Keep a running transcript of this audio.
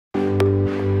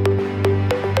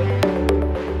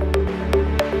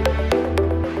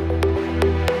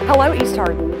Hello, East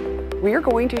Hardin. We are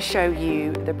going to show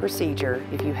you the procedure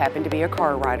if you happen to be a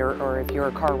car rider or if you're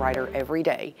a car rider every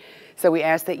day. So we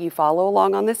ask that you follow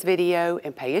along on this video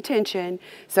and pay attention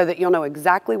so that you'll know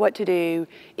exactly what to do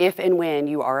if and when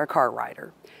you are a car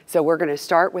rider. So we're going to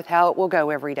start with how it will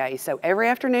go every day. So every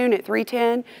afternoon at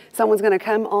 3:10, someone's going to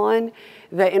come on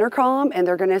the intercom and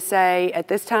they're going to say, at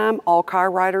this time, all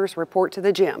car riders report to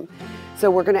the gym. So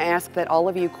we're going to ask that all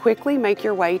of you quickly make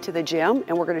your way to the gym,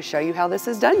 and we're going to show you how this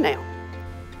is done now.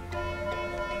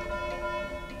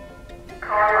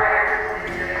 Car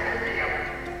riders, to the gym.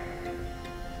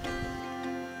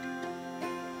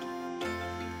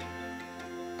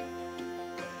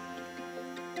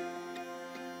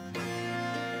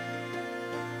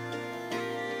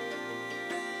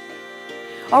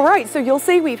 All right, so you'll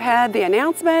see we've had the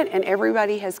announcement and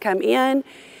everybody has come in.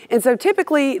 And so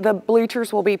typically the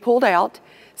bleachers will be pulled out,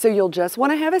 so you'll just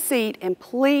want to have a seat, and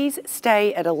please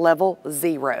stay at a level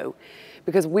 0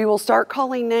 because we will start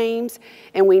calling names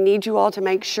and we need you all to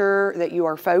make sure that you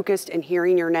are focused and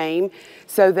hearing your name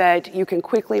so that you can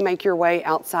quickly make your way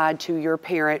outside to your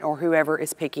parent or whoever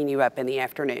is picking you up in the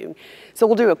afternoon. So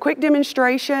we'll do a quick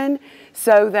demonstration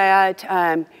so that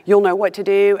you'll know what to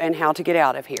do and how to get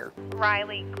out of here.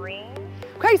 Riley Green.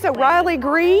 Okay, so Riley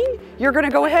Green, you're going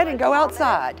to go ahead and go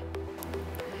outside.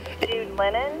 Jude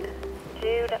Lennon.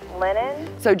 Jude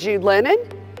Lennon. So Jude Lennon.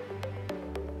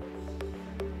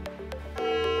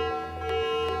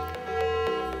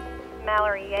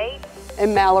 Mallory Yates.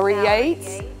 And Mallory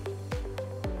Yates.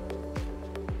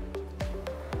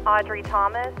 Audrey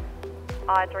Thomas.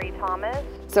 Audrey Thomas.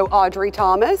 So Audrey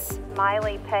Thomas.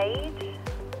 Miley Page.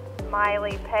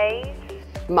 Miley Page.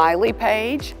 Miley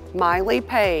Page. Miley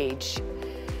Page.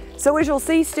 So as you'll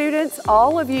see, students,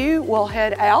 all of you will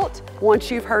head out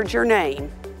once you've heard your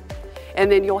name.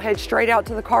 And then you'll head straight out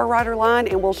to the car rider line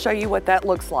and we'll show you what that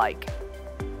looks like.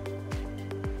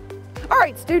 All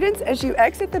right, students, as you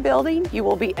exit the building, you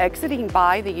will be exiting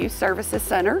by the Youth Services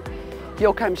Center.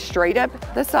 You'll come straight up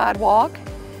the sidewalk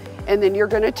and then you're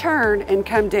going to turn and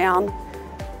come down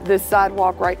the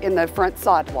sidewalk right in the front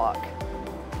sidewalk.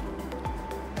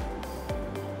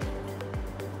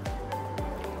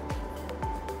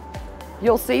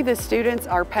 You'll see the students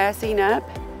are passing up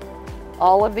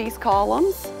all of these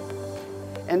columns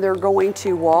and they're going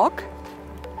to walk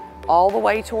all the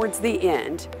way towards the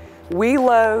end. We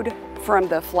load from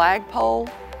the flagpole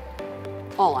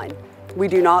on. We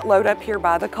do not load up here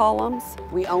by the columns.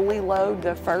 We only load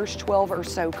the first 12 or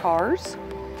so cars.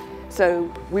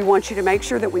 So we want you to make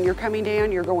sure that when you're coming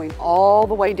down, you're going all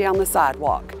the way down the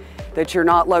sidewalk, that you're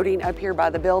not loading up here by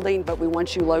the building, but we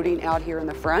want you loading out here in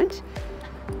the front.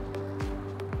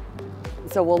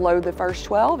 So we'll load the first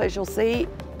 12, as you'll see,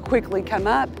 quickly come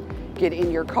up, get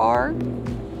in your car.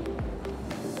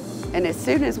 And as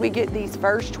soon as we get these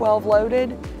first 12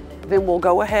 loaded, then we'll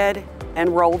go ahead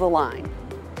and roll the line.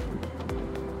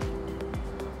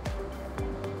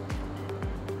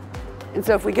 And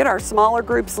so if we get our smaller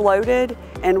groups loaded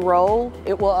and roll,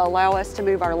 it will allow us to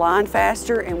move our line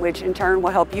faster, and which in turn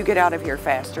will help you get out of here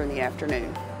faster in the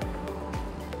afternoon.